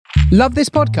Love this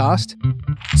podcast?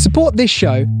 Support this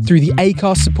show through the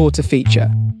Acast supporter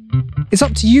feature. It's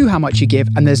up to you how much you give,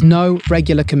 and there's no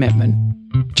regular commitment.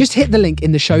 Just hit the link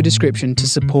in the show description to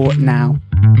support now.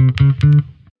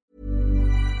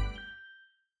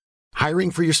 Hiring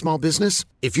for your small business?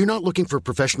 If you're not looking for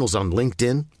professionals on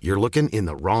LinkedIn, you're looking in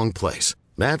the wrong place.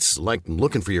 That's like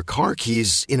looking for your car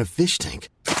keys in a fish tank.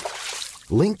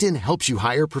 LinkedIn helps you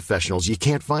hire professionals you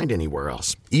can't find anywhere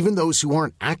else, even those who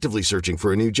aren't actively searching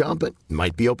for a new job but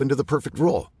might be open to the perfect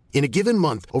role. In a given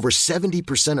month, over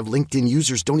 70% of LinkedIn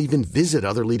users don't even visit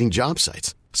other leading job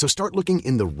sites. So start looking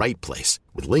in the right place.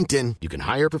 With LinkedIn, you can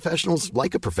hire professionals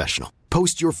like a professional.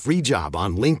 Post your free job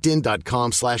on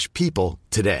linkedin.com/people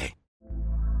today.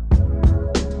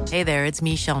 Hey there, it's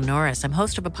Michelle Norris. I'm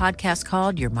host of a podcast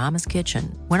called Your Mama's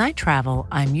Kitchen. When I travel,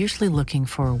 I'm usually looking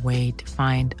for a way to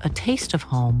find a taste of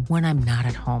home when I'm not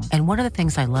at home. And one of the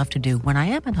things I love to do when I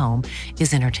am at home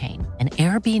is entertain. And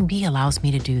Airbnb allows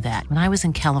me to do that. When I was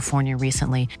in California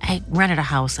recently, I rented a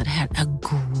house that had a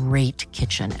great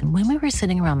kitchen. And when we were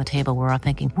sitting around the table, we were all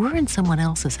thinking, we're in someone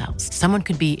else's house. Someone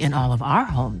could be in all of our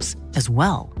homes as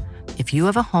well. If you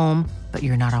have a home, but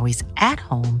you're not always at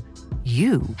home,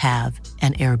 you have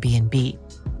an Airbnb.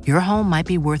 Your home might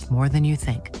be worth more than you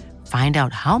think. Find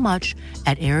out how much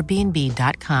at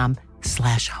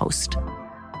airbnb.com/host.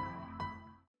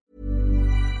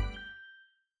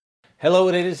 Hello,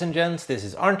 ladies and gents. This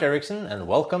is Arndt Eriksson, and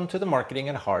welcome to the Marketing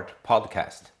at Heart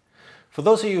podcast. For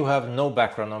those of you who have no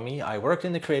background on me, I worked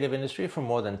in the creative industry for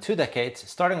more than 2 decades,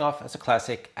 starting off as a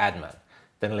classic ad man,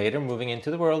 then later moving into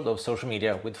the world of social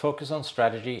media with focus on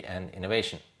strategy and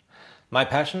innovation. My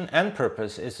passion and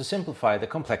purpose is to simplify the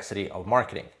complexity of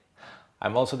marketing.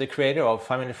 I'm also the creator of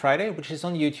 5 Minute Friday, which is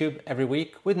on YouTube every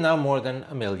week with now more than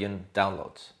 1 million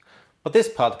downloads. But this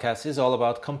podcast is all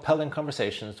about compelling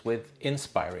conversations with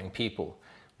inspiring people,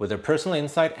 with their personal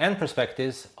insight and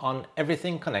perspectives on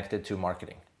everything connected to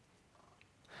marketing.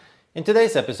 In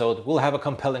today's episode, we'll have a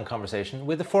compelling conversation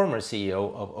with the former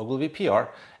CEO of Ogilvy PR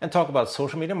and talk about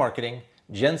social media marketing,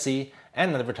 Gen Z,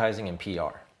 and advertising and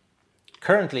PR.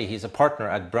 Currently, he's a partner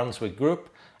at Brunswick Group,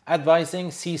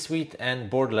 advising C-suite and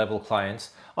board-level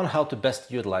clients on how to best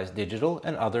utilize digital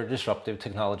and other disruptive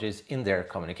technologies in their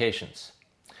communications.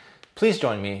 Please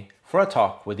join me for a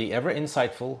talk with the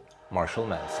ever-insightful Marshall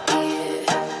Manson.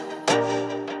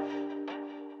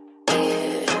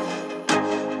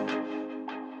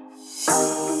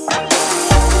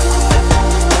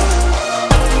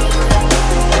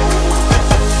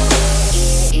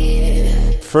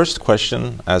 First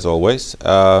question, as always,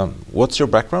 what's your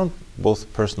background, both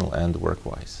personal and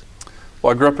work-wise?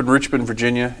 Well, I grew up in Richmond,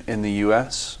 Virginia, in the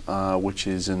U.S., which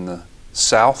is in the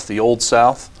South, the old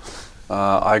South.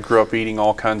 I grew up eating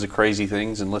all kinds of crazy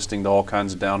things and listening to all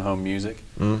kinds of down-home music.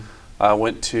 I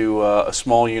went to a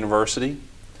small university,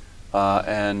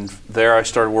 and there I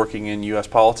started working in U.S.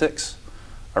 politics.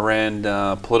 I ran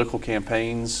political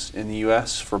campaigns in the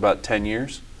U.S. for about 10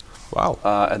 years. Wow.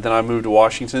 And then I moved to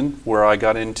Washington, where I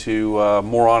got into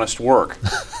more honest work,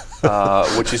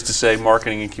 which is to say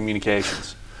marketing and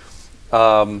communications.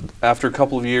 After a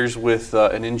couple of years with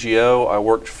an NGO, I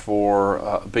worked for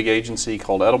a big agency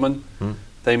called Edelman.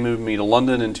 They moved me to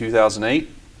London in 2008,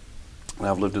 and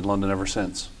I've lived in London ever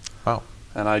since. Wow.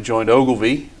 And I joined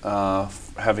Ogilvy,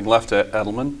 having left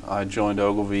Edelman. I joined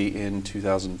Ogilvy in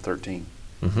 2013.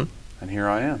 And here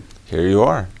I am. Here you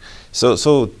are.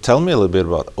 So tell me a little bit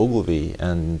about Ogilvy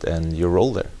and your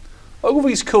role there.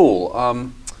 Ogilvy's cool.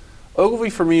 Ogilvy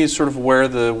for me is sort of where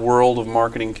the world of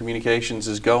marketing communications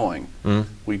is going.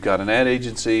 We've got an ad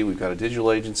agency, we've got a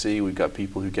digital agency, we've got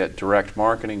people who get direct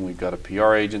marketing, we've got a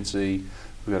PR agency,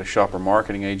 we've got a shopper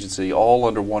marketing agency, all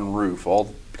under one roof,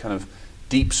 all kind of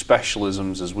deep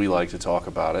specialisms, as we like to talk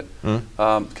about it,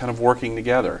 kind of working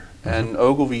together. And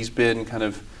Ogilvy's been kind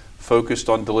of focused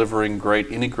on delivering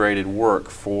great integrated work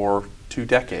for 2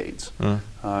 decades.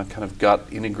 Kind of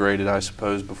got integrated, I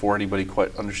suppose, before anybody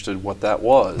quite understood what that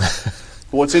was.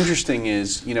 But what's interesting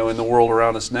is, you know, in the world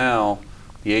around us now,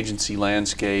 the agency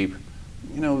landscape,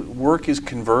 you know, work is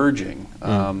converging.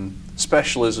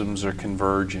 Specialisms are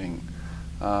converging.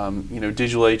 You know,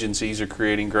 digital agencies are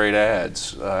creating great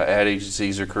ads. Ad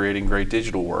agencies are creating great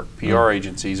digital work. PR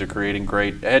agencies are creating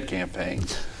great ad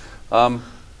campaigns.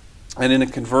 And in a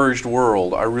converged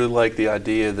world, I really like the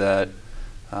idea that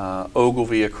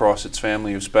Ogilvy, across its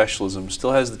family of specialisms,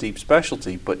 still has the deep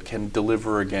specialty, but can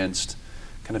deliver against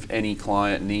kind of any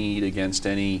client need, against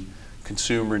any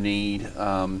consumer need,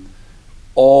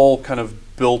 all kind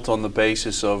of built on the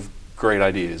basis of great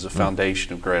ideas, a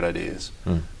foundation of great ideas.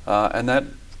 And that,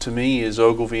 to me, is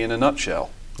Ogilvy in a nutshell.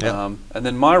 And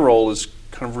then my role is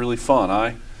kind of really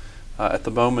fun. at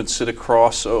the moment sit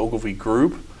across Ogilvy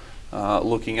Group,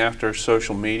 looking after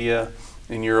social media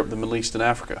in Europe, the Middle East, and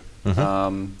Africa.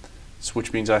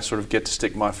 Which means I sort of get to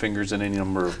stick my fingers in any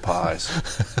number of pies.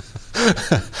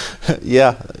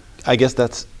 Yeah, I guess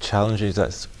that's challenging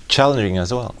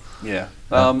as well. Yeah,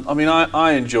 I mean,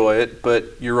 I enjoy it, but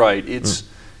you're right. It's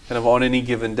kind of on any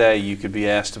given day you could be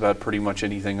asked about pretty much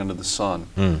anything under the sun,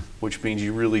 which means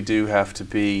you really do have to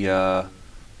be,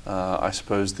 I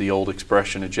suppose the old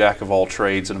expression, a jack of all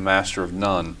trades and a master of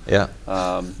none. Yeah.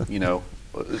 You know,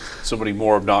 somebody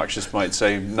more obnoxious might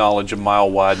say knowledge a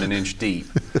mile wide and an inch deep.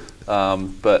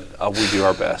 But we do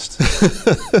our best.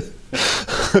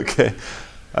 Okay.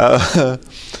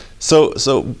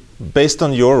 So based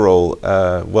on your role,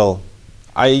 well,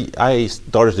 I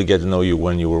started to get to know you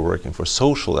when you were working for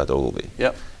social at Ogilvy.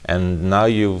 Yep. And now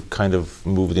you've kind of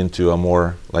moved into a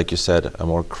more, like you said, a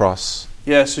more cross.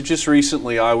 Yeah, so just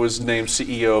recently I was named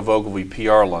CEO of Ogilvy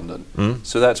PR London.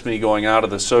 So that's me going out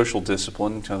of the social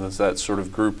discipline, kind of that sort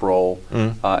of group role,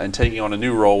 and taking on a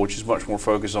new role which is much more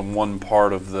focused on one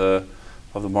part of the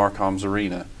Marcoms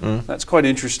arena. That's quite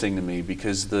interesting to me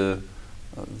because the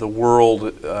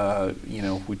world, you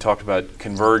know, we talked about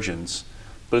convergence,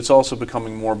 but it's also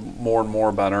becoming more and more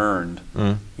about earned.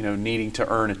 You know, needing to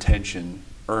earn attention,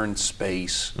 earn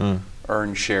space,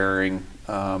 earn sharing.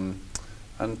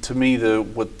 And to me,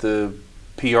 what the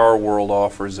PR world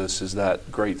offers us is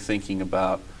that great thinking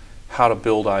about how to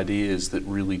build ideas that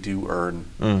really do earn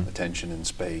attention and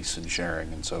space and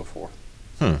sharing and so forth.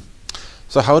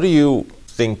 So how do you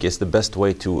think is the best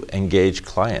way to engage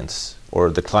clients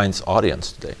or the client's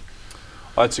audience today?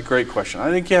 That's a great question. I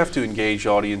think you have to engage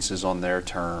audiences on their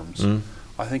terms.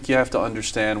 I think you have to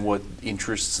understand what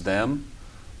interests them,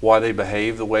 why they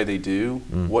behave the way they do,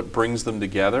 what brings them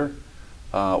together.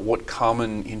 What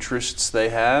common interests they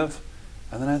have,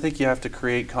 and then I think you have to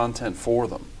create content for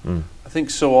them. I think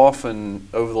so often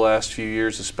over the last few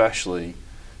years especially,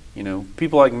 you know,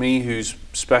 people like me whose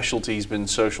specialty has been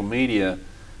social media,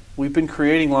 we've been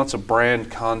creating lots of brand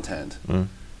content.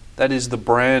 That is the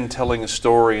brand telling a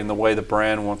story in the way the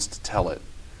brand wants to tell it.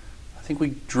 I think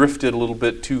we drifted a little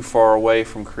bit too far away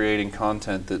from creating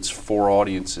content that's for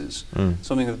audiences,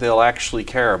 something that they'll actually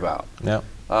care about. Yeah.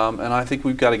 And I think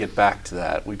we've got to get back to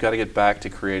that. We've got to get back to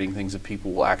creating things that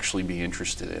people will actually be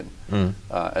interested in,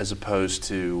 as opposed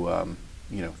to,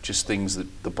 you know, just things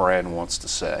that the brand wants to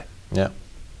say. Yeah.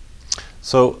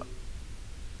 So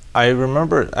I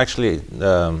remember actually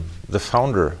the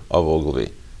founder of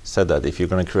Ogilvy said that if you're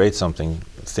going to create something,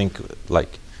 think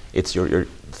like it's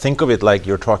think of it like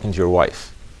you're talking to your wife.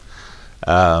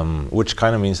 Which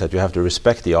kind of means that you have to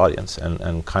respect the audience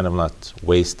and kind of not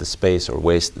waste the space or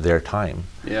waste their time.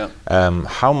 Yeah.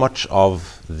 How much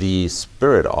of the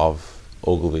spirit of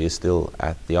Ogilvy is still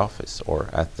at the office or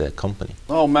at the company?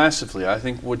 Oh, massively. I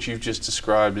think what you've just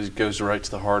described goes right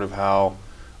to the heart of how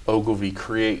Ogilvy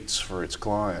creates for its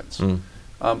clients.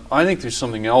 I think there's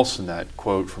something else in that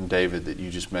quote from David that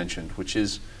you just mentioned, which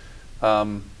is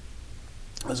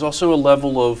there's also a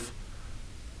level of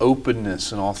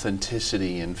openness and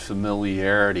authenticity and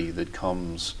familiarity that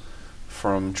comes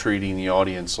from treating the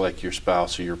audience like your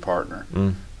spouse or your partner.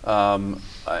 And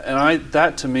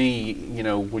that to me, you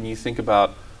know, when you think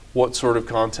about what sort of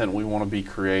content we want to be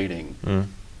creating,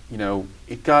 you know,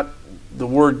 the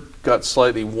word got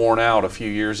slightly worn out a few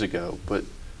years ago, but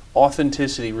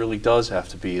authenticity really does have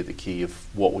to be at the key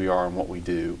of what we are and what we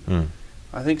do.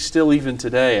 I think still even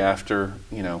today, after,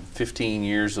 you know, 15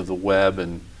 years of the web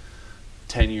and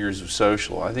 10 years of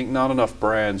social, I think not enough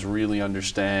brands really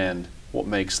understand what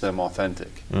makes them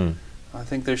authentic. I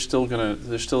think there's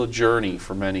still a journey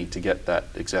for many to get that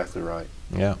exactly right.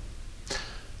 Yeah.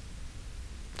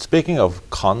 Speaking of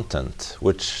content,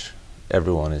 which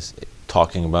everyone is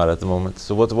talking about at the moment,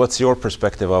 so what's your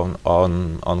perspective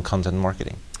on content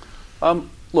marketing?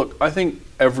 Look, I think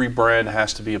every brand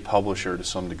has to be a publisher to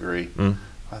some degree.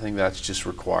 I think that's just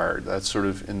required. That's sort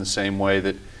of in the same way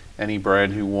that any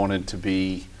brand who wanted to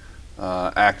be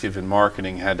active in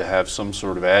marketing had to have some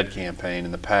sort of ad campaign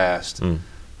in the past.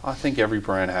 I think every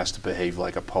brand has to behave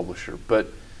like a publisher. But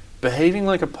behaving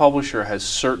like a publisher has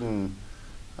certain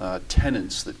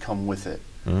tenets that come with it.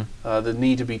 That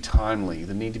need to be timely,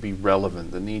 that need to be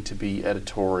relevant, that need to be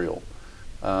editorial,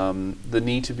 the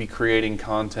need to be creating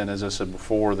content, as I said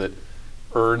before, that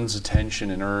earns attention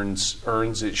and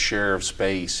earns its share of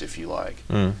space, if you like.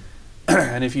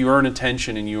 And if you earn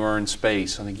attention and you earn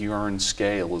space, I think you earn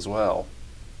scale as well.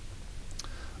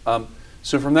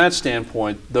 So from that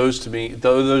standpoint, those to me,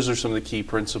 those are some of the key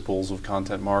principles of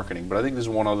content marketing. But I think there's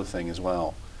one other thing as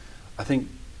well. I think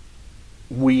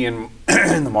we in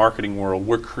the marketing world,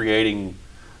 we're creating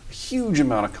a huge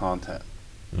amount of content.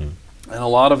 And a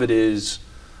lot of it is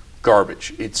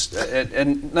garbage.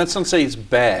 And that's not to say it's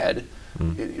bad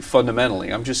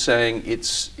fundamentally. I'm just saying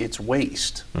it's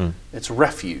waste. It's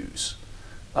refuse.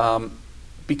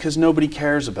 Because nobody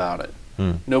cares about it.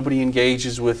 Nobody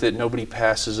engages with it. Nobody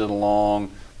passes it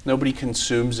along. Nobody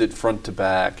consumes it front to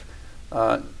back.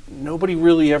 Nobody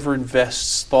really ever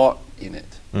invests thought in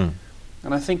it.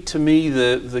 And I think to me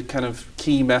the kind of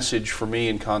key message for me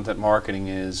in content marketing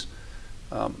is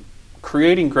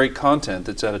creating great content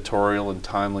that's editorial and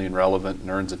timely and relevant and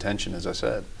earns attention, as I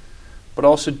said, but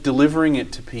also delivering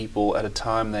it to people at a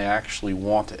time they actually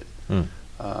want it.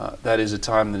 That is a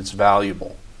time that's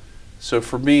valuable. So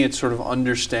for me, it's sort of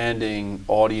understanding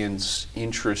audience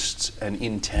interests and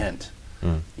intent.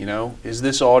 You know, is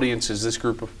this audience, is this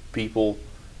group of people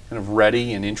kind of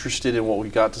ready and interested in what we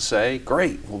got to say?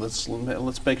 Great. Well,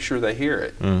 let's make sure they hear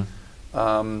it.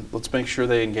 Let's make sure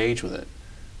they engage with it.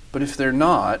 But if they're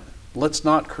not, let's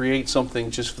not create something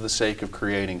just for the sake of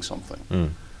creating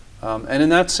something. And in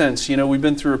that sense, you know, we've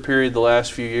been through a period the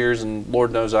last few years, and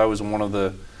Lord knows I was one of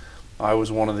the.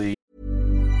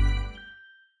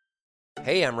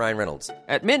 Hey, I'm Ryan Reynolds.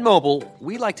 At Mint Mobile,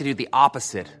 we like to do the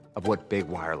opposite of what Big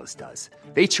Wireless does.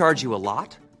 They charge you a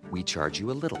lot, we charge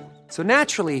you a little. So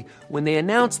naturally, when they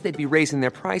announced they'd be raising their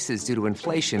prices due to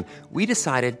inflation, we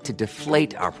decided to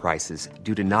deflate our prices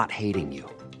due to not hating you.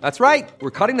 That's right. We're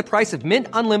cutting the price of Mint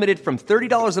Unlimited from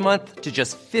 $30 a month to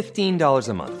just $15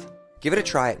 a month. Give it a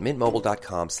try at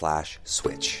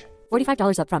mintmobile.com/switch.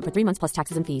 $45 up front for 3 months plus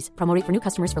taxes and fees. Promo rate for new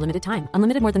customers for limited time.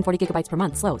 Unlimited more than 40 gigabytes per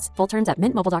month. Slows full terms at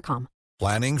mintmobile.com.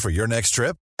 Planning for your next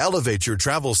trip? Elevate your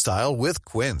travel style with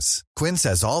Quince. Quince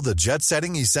has all the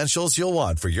jet-setting essentials you'll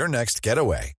want for your next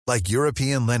getaway, like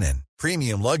European linen,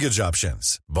 premium luggage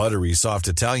options, buttery soft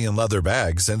Italian leather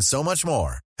bags, and so much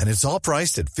more. And it's all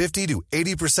priced at 50 to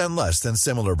 80% less than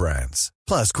similar brands.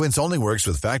 Plus, Quince only works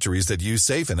with factories that use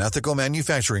safe and ethical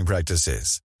manufacturing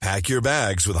practices. Pack your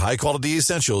bags with high-quality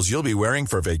essentials you'll be wearing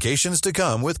for vacations to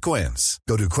come with Quince.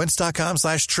 Go to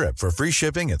quince.com/trip for free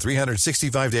shipping and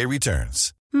 365-day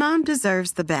returns. Mom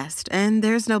deserves the best, and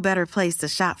there's no better place to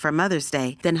shop for Mother's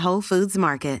Day than Whole Foods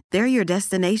Market. They're your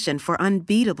destination for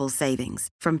unbeatable savings,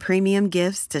 from premium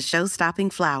gifts to show-stopping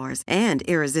flowers and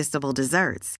irresistible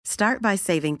desserts. Start by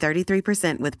saving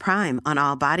 33% with Prime on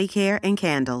all body care and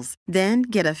candles. Then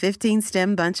get a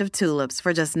 15-stem bunch of tulips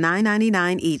for just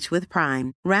 $9.99 each with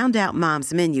Prime. Round out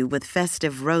Mom's menu with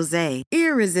festive rosé,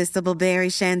 irresistible berry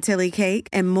chantilly cake,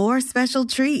 and more special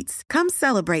treats. Come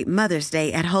celebrate Mother's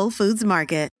Day at Whole Foods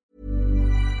Market.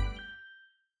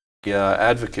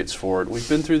 Advocates for it. We've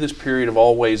been through this period of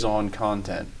always-on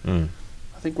content. I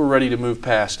think we're ready to move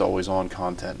past always-on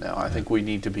content now. I think we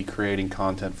need to be creating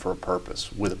content for a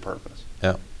purpose, with a purpose.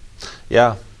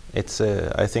 Yeah. It's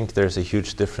I think there's a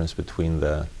huge difference between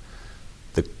the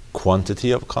quantity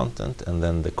of content and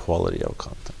then the quality of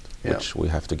content, which we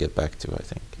have to get back to, I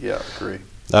think. Yeah, agree.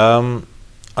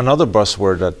 Another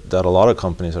buzzword that a lot of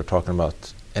companies are talking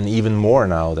about, and even more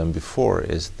now than before,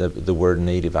 is the word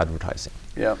native advertising.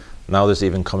 Yeah. Now there's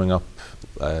even coming up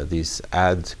these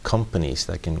ad companies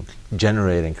that can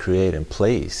generate and create and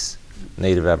place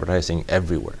native advertising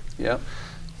everywhere. Yeah.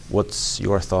 What's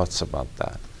your thoughts about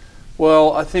that?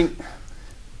 Well, I think,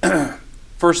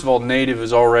 first of all, native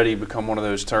has already become one of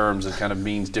those terms that kind of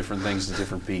means different things to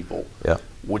different people. Yeah.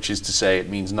 Which is to say it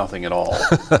means nothing at all.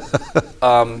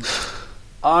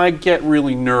 I get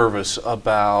really nervous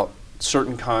about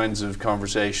certain kinds of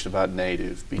conversation about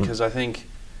native because I think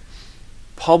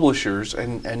publishers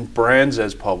and brands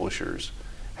as publishers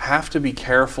have to be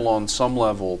careful on some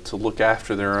level to look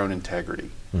after their own integrity.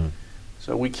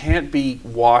 So we can't be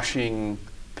washing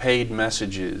paid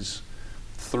messages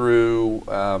through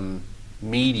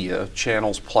media,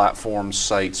 channels, platforms,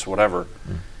 sites, whatever,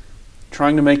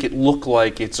 trying to make it look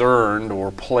like it's earned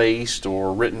or placed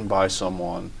or written by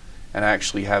someone and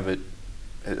actually have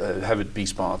it be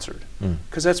sponsored.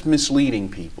 Because that's misleading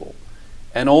people.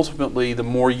 And ultimately, the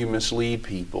more you mislead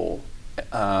people,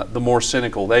 the more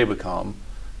cynical they become,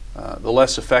 the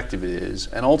less effective it is,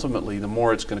 and ultimately, the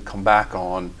more it's going to come back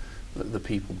on the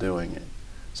people doing it.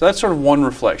 So that's sort of one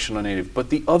reflection on native. But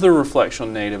the other reflection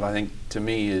on native, I think, to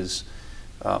me, is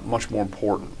much more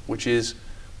important, which is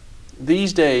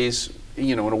these days,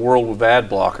 in a world with ad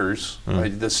blockers,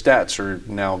 the stats are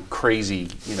now crazy.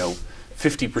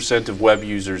 50% of web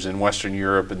users in Western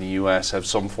Europe and the US have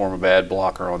some form of ad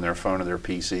blocker on their phone or their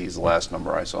PC, is the last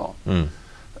number I saw.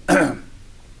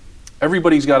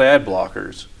 Everybody's got ad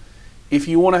blockers. If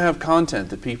you want to have content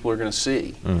that people are going to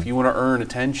see, if you want to earn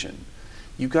attention,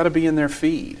 you've got to be in their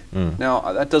feed.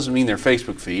 Now, that doesn't mean their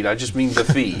Facebook feed. I just mean the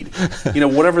feed.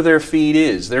 Whatever their feed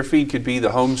is. Their feed could be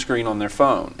the home screen on their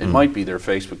phone. It might be their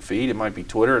Facebook feed. It might be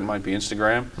Twitter. It might be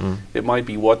Instagram. It might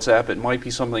be WhatsApp. It might be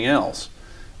something else.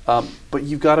 But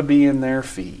you've got to be in their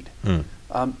feed.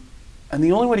 And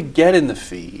the only way to get in the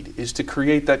feed is to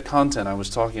create that content I was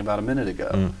talking about a minute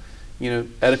ago.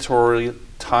 Editorially,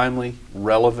 timely,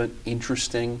 relevant,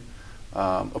 interesting,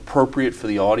 appropriate for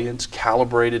the audience,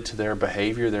 calibrated to their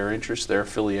behavior, their interests, their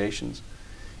affiliations.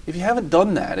 If you haven't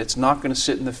done that, it's not going to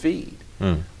sit in the feed.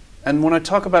 And when I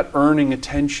talk about earning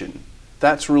attention,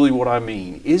 that's really what I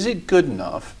mean. Is it good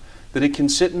enough that it can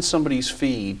sit in somebody's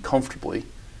feed comfortably,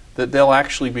 that they'll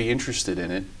actually be interested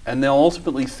in it, and they'll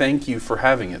ultimately thank you for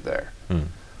having it there?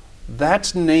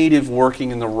 That's native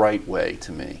working in the right way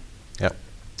to me. Yep.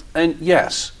 And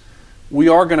yes, we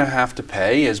are going to have to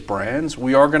pay as brands.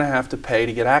 We are going to have to pay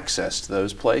to get access to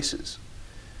those places.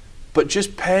 But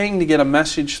just paying to get a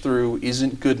message through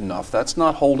isn't good enough. That's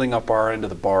not holding up our end of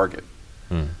the bargain.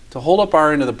 To hold up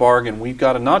our end of the bargain, we've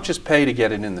got to not just pay to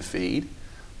get it in the feed,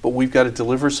 but we've got to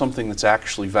deliver something that's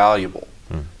actually valuable.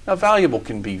 Now, valuable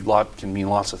can mean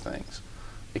lots of things.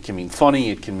 It can mean funny,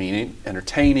 it can mean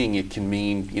entertaining, it can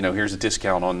mean, here's a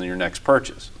discount on your next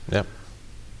purchase. Yep.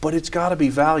 But it's got to be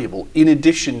valuable in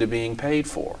addition to being paid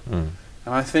for. And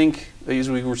I think, as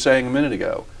we were saying a minute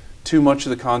ago, too much of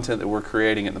the content that we're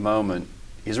creating at the moment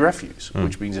is refuse,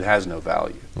 which means it has no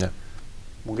value. Yeah.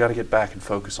 We've got to get back and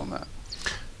focus on that.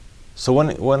 So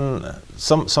when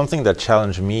something that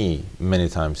challenged me many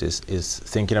times is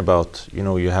thinking about,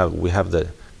 we have the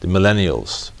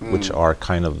millennials, which are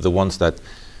kind of the ones that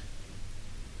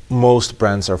most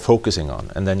brands are focusing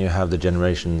on, and then you have the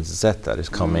Generation Z that is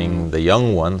coming, the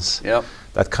young ones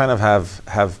that kind of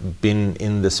have been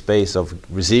in the space of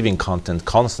receiving content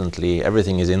constantly.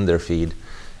 Everything is in their feed,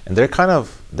 and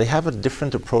they have a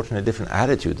different approach and a different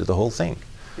attitude to the whole thing.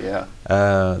 Yeah.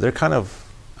 They're kind of,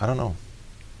 I don't know,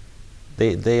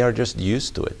 they are just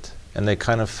used to it, and they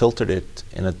kind of filtered it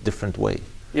in a different way.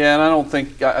 Yeah, and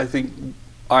I think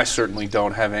I certainly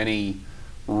don't have any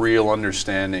real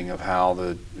understanding of how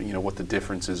what the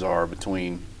differences are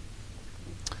between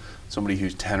somebody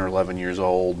who's 10 or 11 years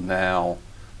old now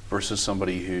versus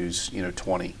somebody who's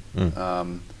 20.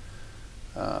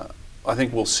 I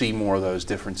think we'll see more of those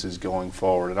differences going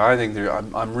forward, and I think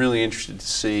I'm really interested to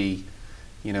see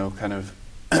kind of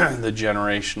the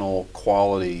generational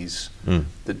qualities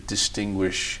that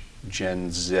distinguish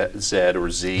Gen Z or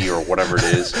Z or whatever it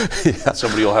is.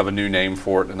 Somebody will have a new name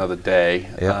for it another day.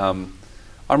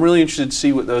 I'm really interested to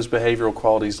see what those behavioral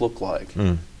qualities look like,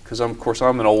 because of course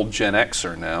I'm an old Gen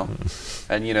Xer now,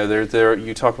 and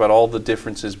you talk about all the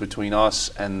differences between us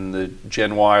and the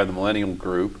Gen Y or the millennial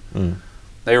group.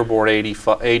 They were born 80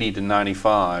 to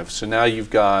 95, so now you've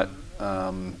got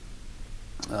the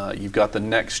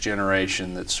next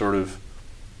generation that's sort of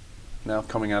now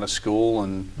coming out of school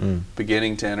and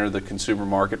beginning to enter the consumer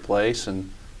marketplace,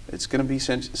 and it's going to be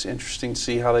interesting to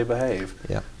see how they behave.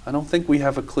 Yeah. I don't think we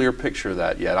have a clear picture of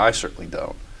that yet. I certainly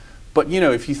don't. But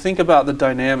if you think about the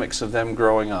dynamics of them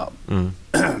growing up,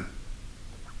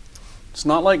 it's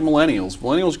not like millennials.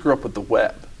 Millennials grew up with the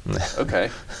web. Okay.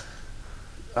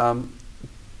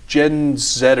 Gen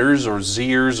Zers or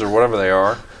Zers or whatever they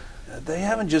are, they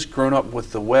haven't just grown up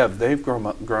with the web. They've grown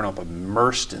up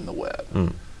immersed in the web.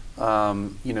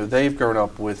 They've grown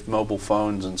up with mobile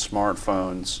phones and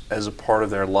smartphones as a part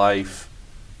of their life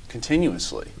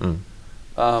continuously.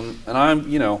 And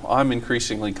I'm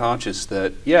increasingly conscious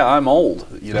that I'm old.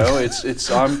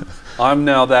 I'm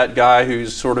now that guy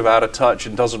who's sort of out of touch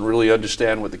and doesn't really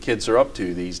understand what the kids are up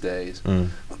to these days.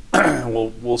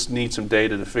 We'll need some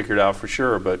data to figure it out for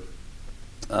sure, but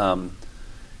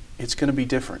it's going to be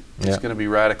different. It's going to be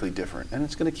radically different, and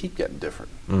it's going to keep getting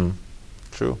different.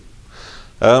 True.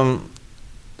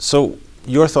 So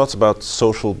your thoughts about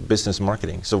social business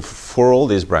marketing. So for all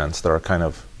these brands that are kind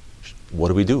of, what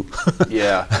do we do?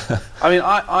 Yeah, I mean,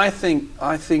 I think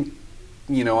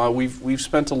we've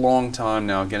spent a long time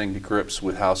now getting to grips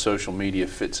with how social media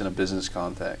fits in a business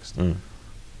context,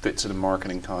 fits in a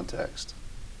marketing context.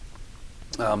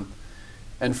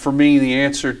 And for me, the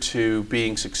answer to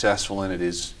being successful in it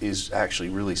is actually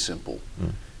really simple.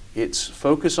 It's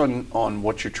focus on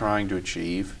what you're trying to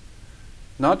achieve,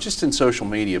 not just in social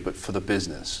media, but for the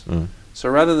business. So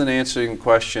rather than answering the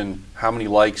question, how many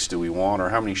likes do we want, or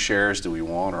how many shares do we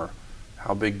want, or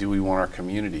how big do we want our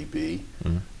community be,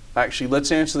 actually let's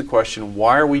answer the question,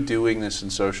 why are we doing this in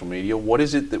social media? What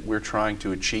is it that we're trying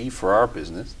to achieve for our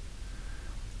business?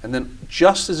 And then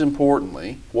just as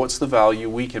importantly, what's the value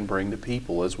we can bring to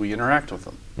people as we interact with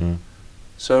them?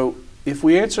 So if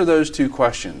we answer those two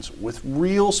questions with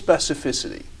real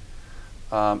specificity,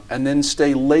 and then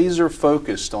stay laser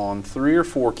focused on 3 or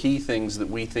 4 key things that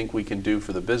we think we can do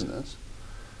for the business,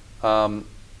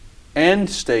 and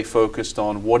stay focused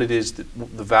on what it is,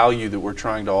 the value that we're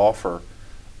trying to offer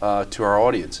to our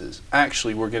audiences,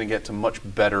 actually we're going to get to much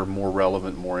better, more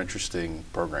relevant, more interesting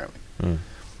programming.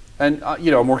 And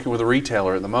I'm working with a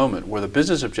retailer at the moment where the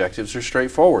business objectives are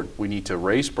straightforward. We need to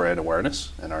raise brand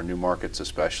awareness in our new markets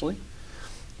especially.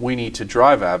 We need to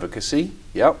drive advocacy,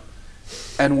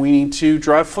 and we need to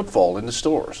drive footfall into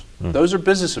stores. Those are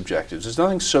business objectives. There's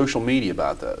nothing social media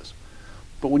about those.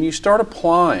 But when you start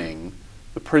applying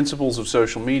the principles of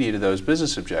social media to those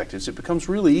business objectives, it becomes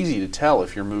really easy to tell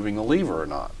if you're moving the lever or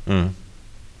not.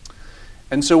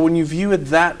 And so when you view it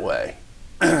that way,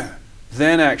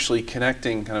 then actually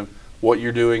connecting kind of what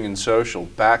you're doing in social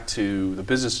back to the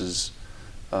business's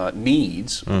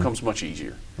needs becomes much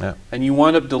easier. And you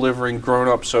wind up delivering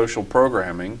grown-up social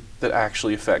programming that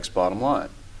actually affects bottom line.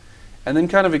 And then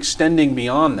kind of extending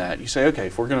beyond that, you say, okay,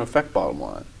 if we're going to affect bottom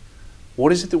line,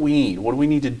 what is it that we need? What do we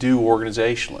need to do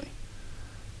organizationally?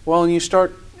 Well, and you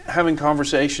start having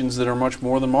conversations that are much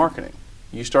more than marketing.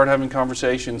 You start having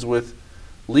conversations with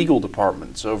legal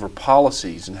departments over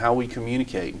policies and how we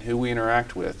communicate and who we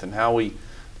interact with and how we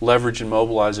leverage and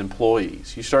mobilize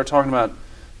employees. You start talking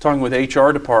with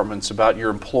HR departments about your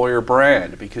employer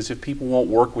brand, because if people won't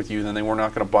work with you, then they were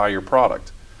not going to buy your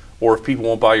product. Or if people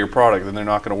won't buy your product, then they're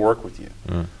not going to work with you.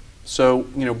 So,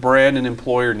 brand and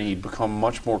employer need become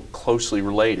much more closely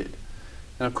related.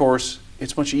 And of course,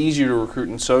 it's much easier to recruit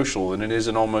in social than it is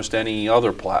in almost any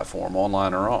other platform,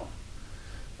 online or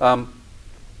off.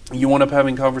 You wind up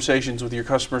having conversations with your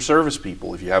customer service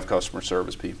people, if you have customer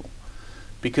service people.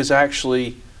 Because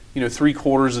actually,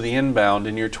 3/4 of the inbound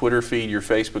in your Twitter feed, your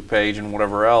Facebook page, and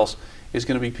whatever else is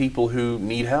going to be people who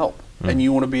need help. And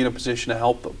you want to be in a position to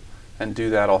help them and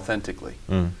do that authentically.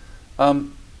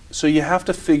 So you have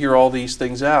to figure all these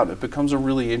things out. It becomes a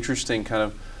really interesting kind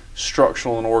of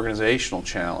structural and organizational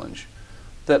challenge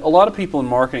that a lot of people in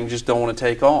marketing just don't want to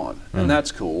take on, and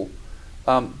that's cool.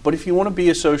 But if you want to be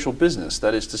a social business,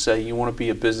 that is to say you want to be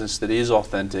a business that is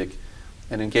authentic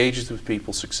and engages with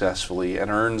people successfully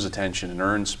and earns attention and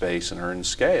earns space and earns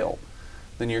scale,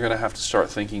 then you're going to have to start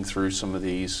thinking through some of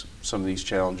these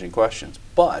challenging questions.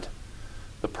 But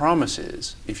the promise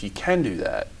is, if you can do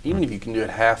that, even if you can do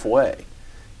it halfway,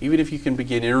 even if you can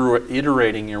begin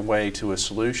iterating your way to a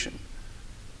solution,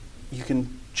 you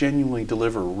can genuinely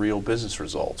deliver real business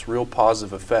results, real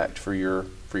positive effect for your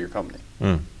company.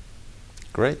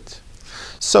 Great.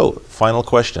 So, final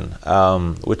question,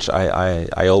 which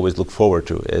I always look forward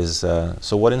to, is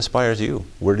so what inspires you?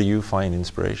 Where do you find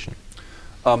inspiration?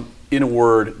 In a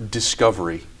word,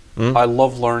 discovery. I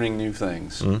love learning new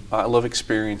things. I love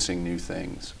experiencing new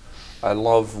things. I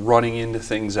love running into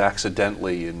things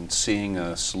accidentally and seeing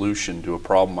a solution to a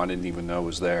problem I didn't even know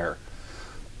was there.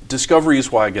 Discovery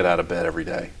is why I get out of bed every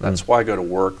day. That's why I go to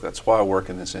work. That's why I work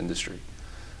in this industry.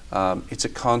 It's a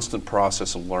constant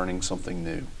process of learning something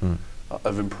new,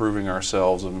 of improving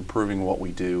ourselves, of improving what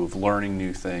we do, of learning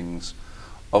new things,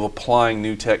 of applying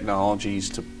new technologies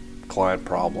to client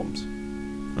problems.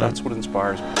 That's what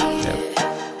inspires me. Yeah.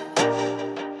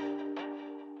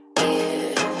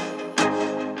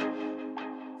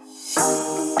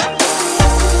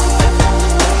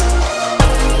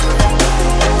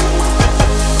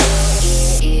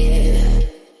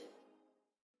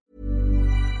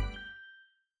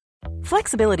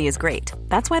 Flexibility is great.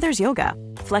 That's why there's yoga.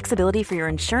 Flexibility for your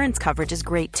insurance coverage is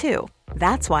great too.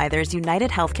 That's why there's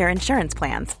United Healthcare Insurance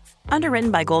Plans. Underwritten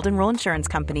by Golden Rule Insurance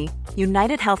Company,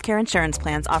 United Healthcare Insurance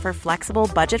Plans offer flexible,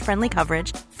 budget-friendly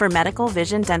coverage for medical,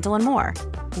 vision, dental, and more.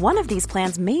 One of these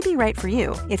plans may be right for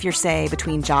you if you're, say,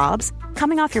 between jobs,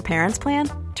 coming off your parents' plan,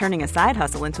 turning a side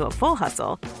hustle into a full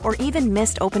hustle, or even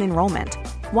missed open enrollment.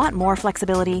 Want more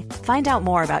flexibility? Find out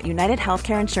more about United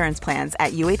Healthcare Insurance Plans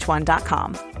at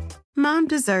uh1.com. Mom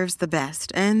deserves the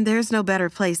best, and there's no better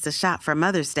place to shop for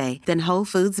Mother's Day than Whole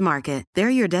Foods Market. They're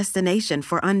your destination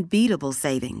for unbeatable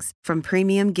savings, from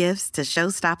premium gifts to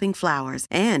show-stopping flowers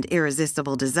and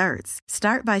irresistible desserts.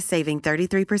 Start by saving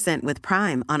 33% with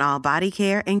Prime on all body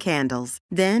care and candles.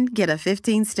 Then get a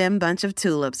 15-stem bunch of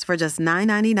tulips for just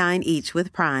 $9.99 each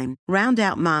with Prime. Round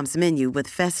out Mom's menu with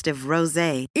festive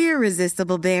rosé,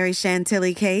 irresistible berry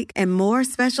chantilly cake, and more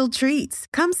special treats.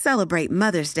 Come celebrate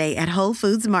Mother's Day at Whole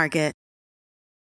Foods Market.